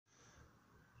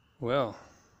Well,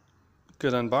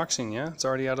 good unboxing, yeah? It's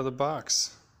already out of the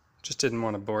box. Just didn't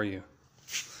want to bore you.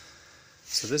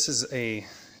 So this is a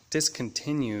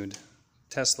discontinued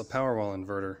Tesla Powerwall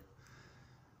inverter.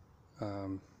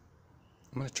 I'm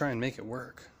going to try and make it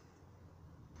work.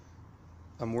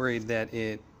 I'm worried that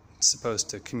it's supposed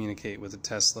to communicate with the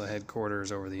Tesla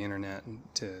headquarters over the internet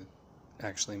to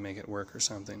actually make it work or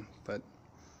something, but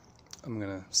I'm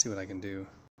going to see what I can do.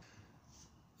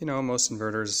 You know, most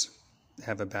inverters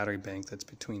have a battery bank that's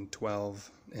between 12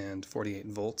 and 48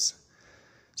 volts.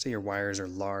 So your wires are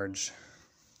large.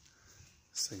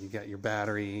 So you got your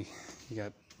battery,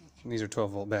 these are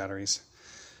 12 volt batteries.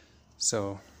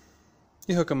 So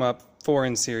you hook them up 4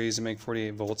 in series to make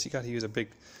 48 volts. You got to use a big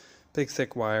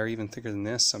thick wire, even thicker than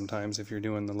this sometimes if you're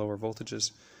doing the lower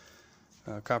voltages.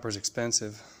 Copper's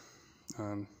expensive.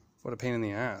 What a pain in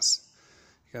the ass.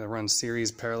 You got to run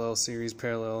series, parallel, series,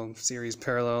 parallel, series,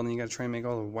 parallel, and then you got to try and make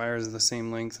all the wires of the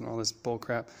same length and all this bull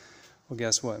crap. Well,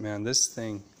 guess what, man? This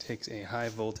thing takes a high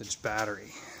voltage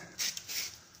battery.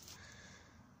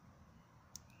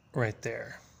 Right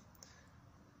there.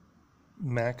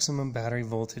 Maximum battery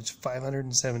voltage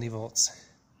 570 volts.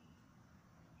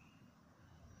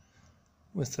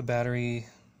 With the battery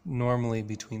normally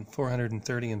between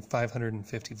 430 and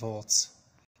 550 volts.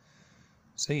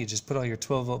 So you just put all your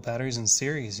 12 volt batteries in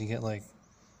series, you get like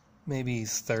maybe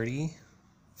 30,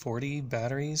 40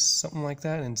 batteries, something like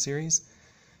that in series.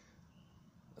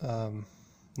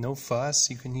 No fuss.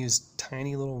 You can use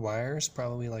tiny little wires,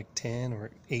 probably like 10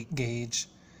 or 8 gauge.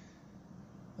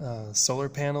 Solar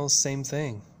panels, same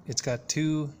thing. It's got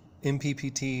 2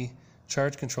 MPPT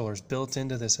charge controllers built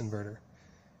into this inverter.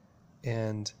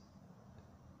 And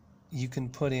you can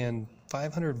put in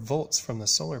 500 volts from the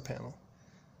solar panel.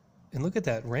 And look at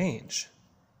that range.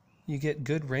 You get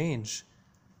good range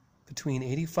between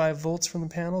 85 volts from the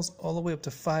panels all the way up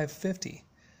to 550.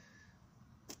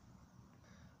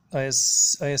 I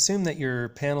assume that your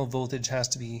panel voltage has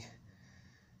to be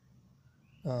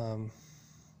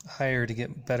higher to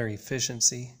get better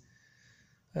efficiency.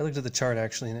 I looked at the chart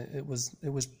actually, and it was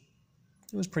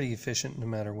pretty efficient no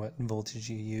matter what voltage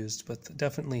you used, but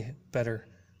definitely better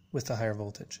with the higher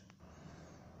voltage.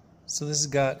 So this has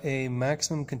got a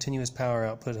maximum continuous power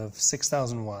output of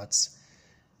 6,000 watts.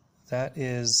 That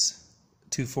is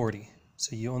 240,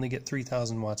 so you only get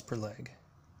 3,000 watts per leg.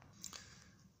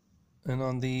 And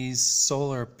on these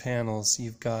solar panels,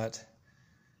 you've got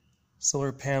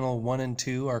solar panel 1 and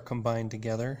 2 are combined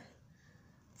together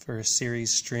for a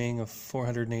series string of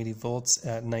 480 volts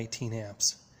at 19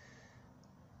 amps.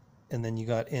 And then you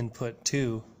got input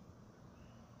 2.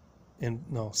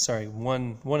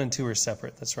 One and 2 are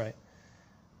separate, that's right.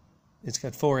 It's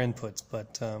got 4 inputs,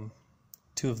 but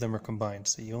 2 of them are combined.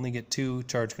 So you only get 2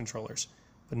 charge controllers,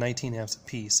 but 19 amps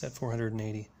apiece at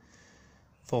 480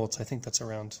 volts. I think that's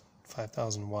around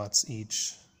 5,000 watts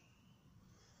each.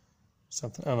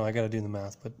 Something, I don't know, I got to do the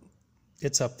math, but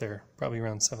it's up there, probably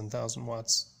around 7,000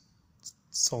 watts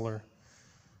solar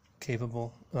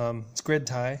capable. It's grid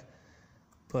tie,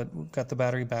 but we've got the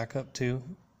battery backup too,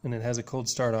 and it has a cold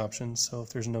start option, so if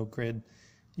there's no grid,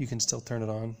 you can still turn it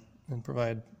on and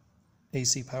provide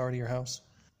AC power to your house.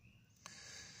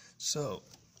 So,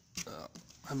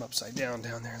 I'm upside down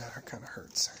there, that kind of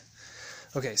hurts.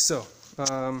 Okay, so,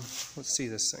 let's see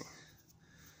this thing.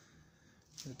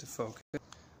 Get it to focus.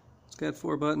 It's got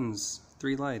 4 buttons,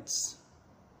 3 lights.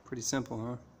 Pretty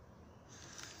simple,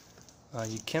 huh?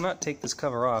 You cannot take this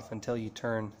cover off until you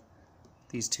turn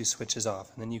these 2 switches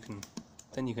off, and then you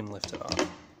can lift it off.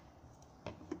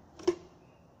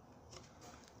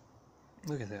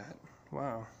 Look at that.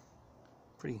 Wow.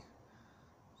 Pretty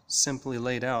simply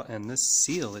laid out, and this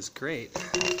seal is great.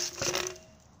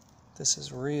 This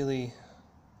is really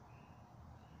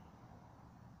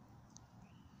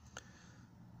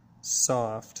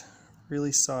soft,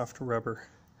 really soft rubber.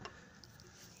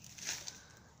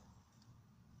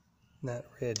 And that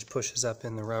ridge pushes up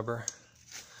in the rubber.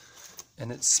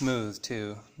 And it's smooth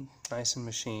too, nice and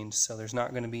machined, so there's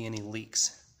not going to be any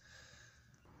leaks.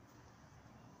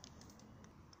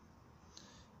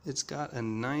 It's got a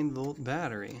 9 volt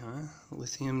battery, huh? A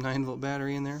lithium 9 volt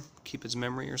battery in there, keep its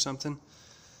memory or something.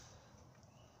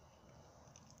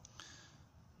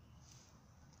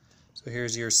 So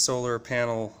here's your solar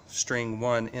panel string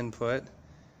 1 input.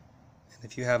 And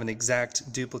if you have an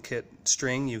exact duplicate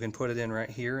string, you can put it in right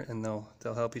here and they'll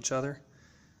help each other.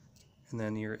 And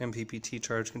then your MPPT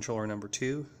charge controller number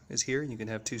 2 is here. You can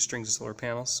have 2 strings of solar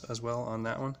panels as well on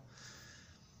that one.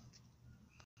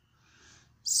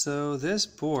 So this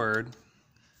board,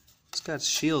 it's got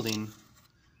shielding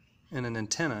and an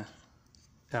antenna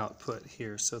output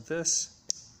here. So this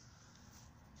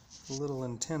a little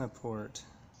antenna port.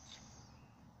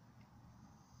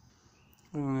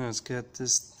 I don't know, it's got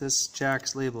this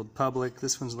jack's labeled public,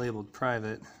 this one's labeled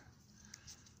private.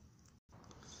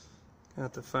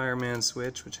 Got the fireman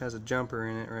switch, which has a jumper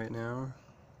in it right now.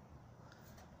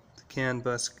 The CAN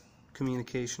bus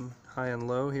communication high and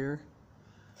low here.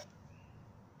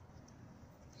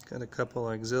 Got a couple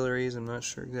auxiliaries, I'm not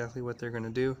sure exactly what they're going to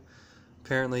do.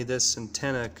 Apparently this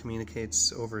antenna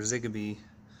communicates over Zigbee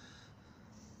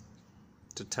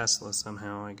to Tesla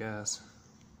somehow, I guess.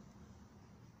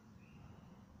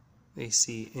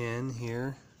 AC in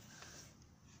here.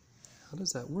 How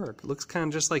does that work? It looks kind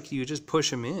of just like you just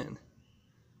push them in.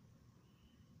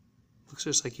 Looks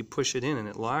just like you push it in and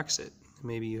it locks it.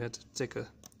 Maybe you had to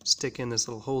stick in this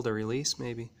little holder release,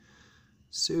 maybe.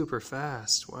 Super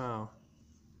fast, wow.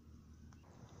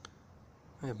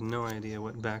 I have no idea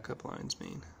what backup lines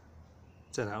mean.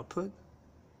 Is that output?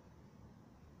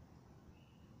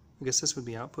 I guess this would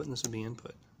be output and this would be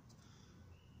input.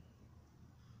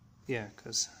 Yeah,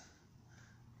 because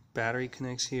battery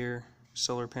connects here,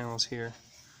 solar panels here.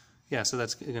 Yeah, so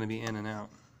that's going to be in and out.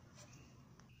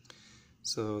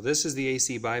 So this is the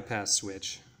AC bypass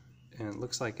switch, and it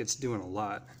looks like it's doing a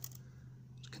lot.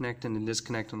 It's connecting and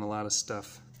disconnecting a lot of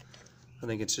stuff. I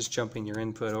think it's just jumping your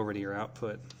input over to your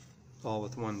output, all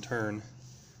with one turn.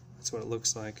 That's what it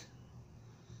looks like.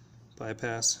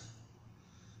 Bypass,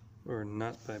 or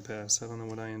not bypass, I don't know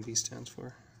what INV stands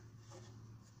for.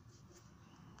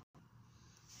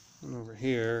 And over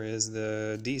here is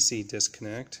the DC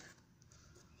disconnect.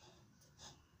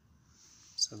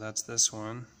 So that's this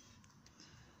one.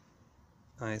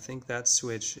 I think that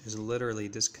switch is literally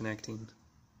disconnecting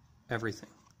everything.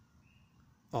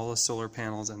 All the solar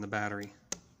panels and the battery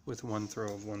with one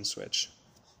throw of one switch.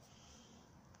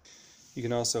 You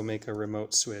can also make a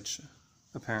remote switch,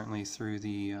 apparently through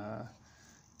the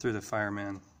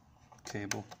fireman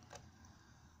cable.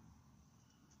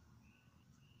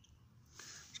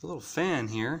 There's a little fan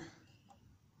here.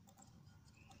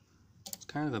 It's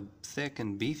kind of a thick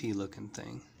and beefy looking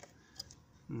thing.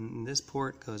 And this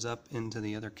port goes up into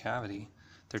the other cavity.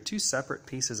 They're two separate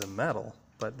pieces of metal,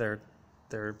 but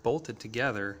they're bolted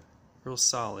together, real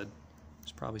solid.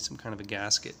 There's probably some kind of a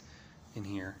gasket in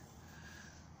here.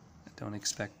 I don't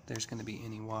expect there's going to be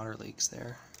any water leaks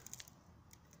there.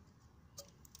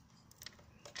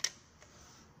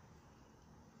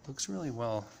 Looks really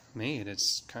well made.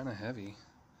 It's kind of heavy.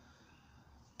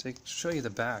 Show you the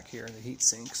back here, the heat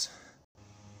sinks.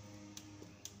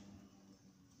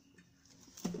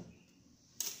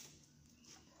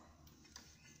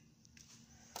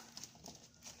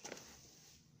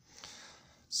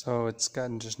 So it's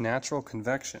got just natural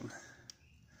convection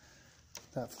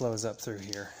that flows up through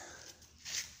here.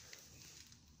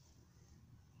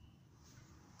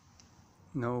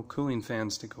 No cooling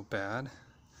fans to go bad.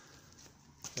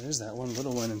 There's that one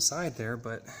little one inside there,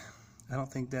 but I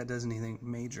don't think that does anything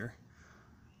major.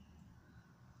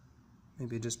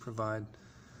 Maybe just provide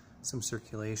some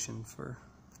circulation for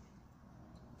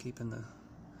keeping the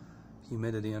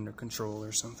humidity under control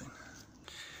or something.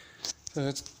 So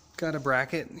it's got a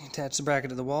bracket. You attach the bracket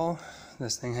to the wall.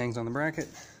 This thing hangs on the bracket.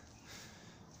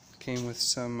 Came with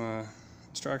some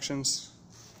instructions.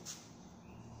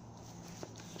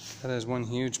 That is one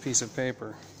huge piece of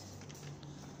paper.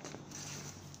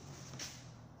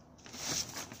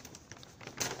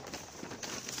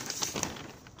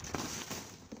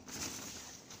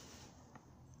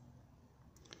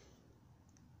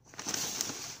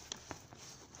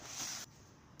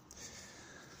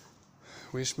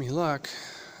 Wish me luck.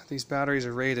 These batteries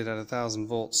are rated at 1,000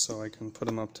 volts, so I can put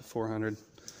them up to 400,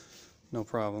 no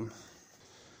problem.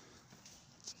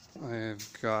 I've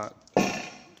got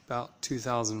about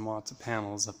 2,000 watts of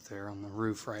panels up there on the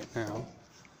roof right now,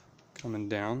 coming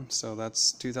down, so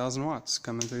that's 2,000 watts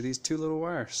coming through these two little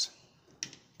wires.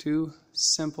 Two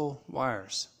simple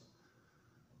wires.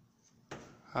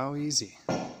 How easy.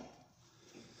 I'm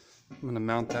going to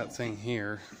mount that thing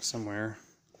here somewhere.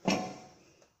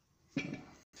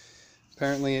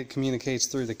 Apparently it communicates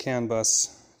through the CAN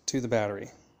bus to the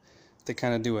battery. They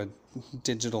kind of do a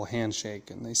digital handshake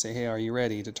and they say, hey, are you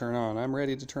ready to turn on? I'm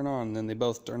ready to turn on. And then they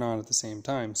both turn on at the same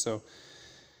time. So,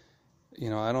 you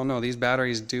know, I don't know. These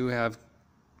batteries do have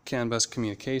CAN bus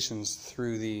communications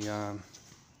through the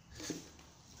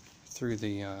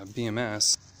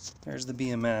BMS. There's the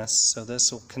BMS. So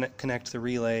this will connect the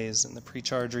relays and the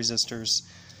pre-charge resistors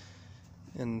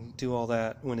and do all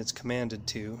that when it's commanded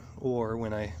to, or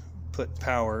when I put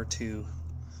power to,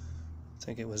 I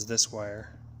think it was this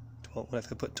wire.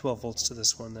 If I put 12 volts to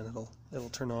this one, then it'll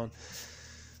turn on.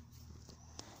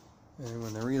 And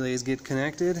when the relays get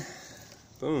connected,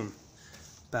 boom,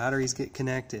 batteries get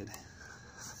connected.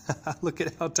 Look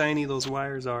at how tiny those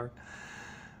wires are.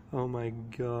 Oh my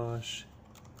gosh.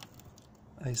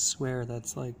 I swear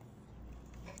that's like,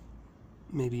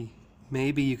 maybe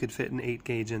you could fit an 8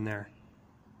 gauge in there.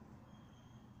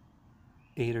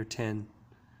 8 or 10.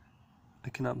 I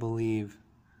cannot believe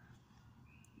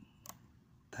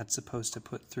that's supposed to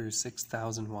put through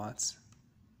 6,000 watts.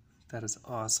 That is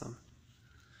awesome.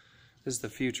 This is the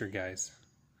future, guys.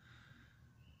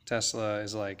 Tesla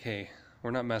is like, hey,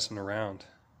 we're not messing around.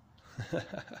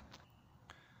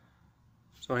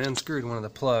 So I unscrewed one of the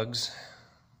plugs.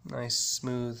 Nice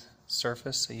smooth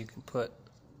surface so you can put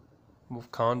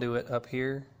conduit up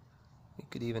here. You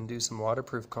could even do some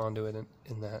waterproof conduit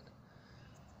in that.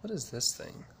 What is this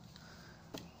thing?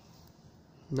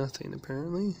 Nothing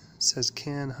apparently. It says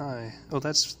can high. Oh,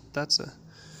 that's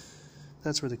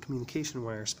where the communication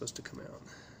wire is supposed to come out.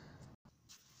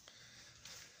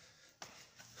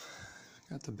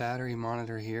 Got the battery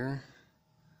monitor here.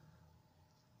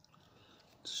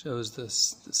 Shows the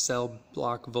cell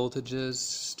block voltages,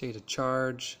 state of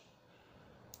charge,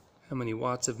 how many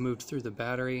watts have moved through the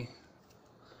battery.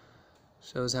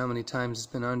 Shows how many times it's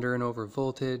been under and over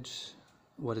voltage,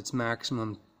 what its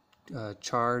maximum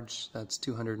charge, that's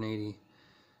 280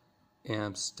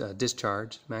 amps,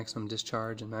 discharge, maximum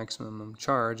discharge, and maximum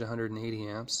charge 180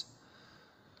 amps.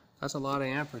 That's a lot of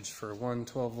amperage for one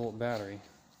 12-volt battery.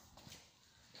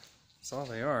 That's all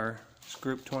they are. It's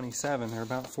group 27, they're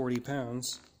about 40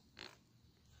 pounds.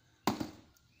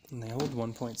 And they hold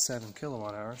 1.7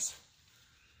 kilowatt hours.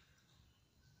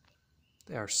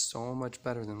 They are so much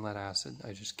better than lead acid,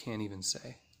 I just can't even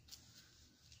say.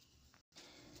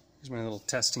 Here's my little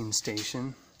testing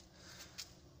station.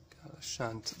 Got a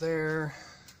shunt there.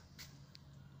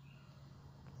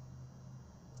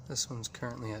 This one's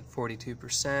currently at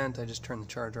 42%. I just turned the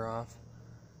charger off.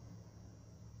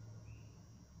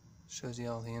 Shows you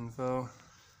all the info.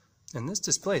 And this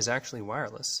display is actually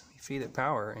wireless. You feed it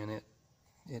power and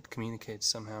it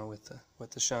communicates somehow with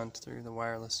the shunt through the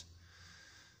wireless.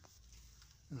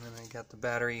 And then I got the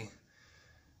battery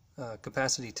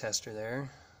capacity tester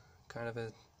there. Kind of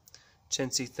a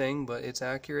chintzy thing, but it's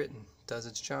accurate and does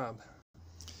its job.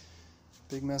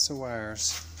 Big mess of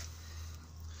wires.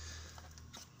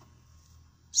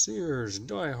 Sears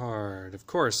Die Hard. Of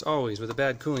course, always with a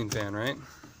bad cooling fan, right?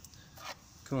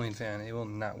 Cooling fan, it will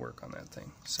not work on that thing.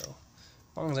 So,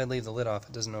 as long as I leave the lid off,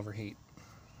 it doesn't overheat.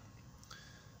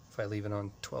 If I leave it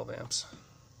on 12 amps.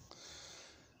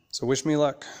 So wish me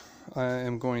luck. I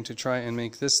am going to try and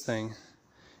make this thing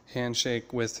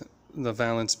handshake with the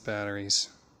valence batteries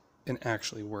and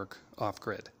actually work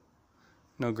off-grid.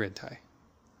 No grid tie.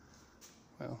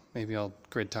 Well, maybe I'll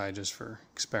grid tie just for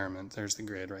experiment. There's the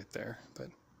grid right there, but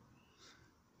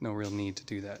no real need to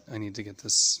do that. I need to get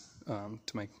this to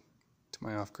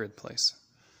my off-grid place.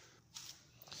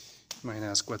 You might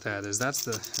ask what that is. That's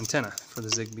the antenna for the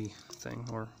Zigbee thing,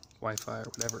 or Wi-Fi, or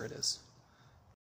whatever it is.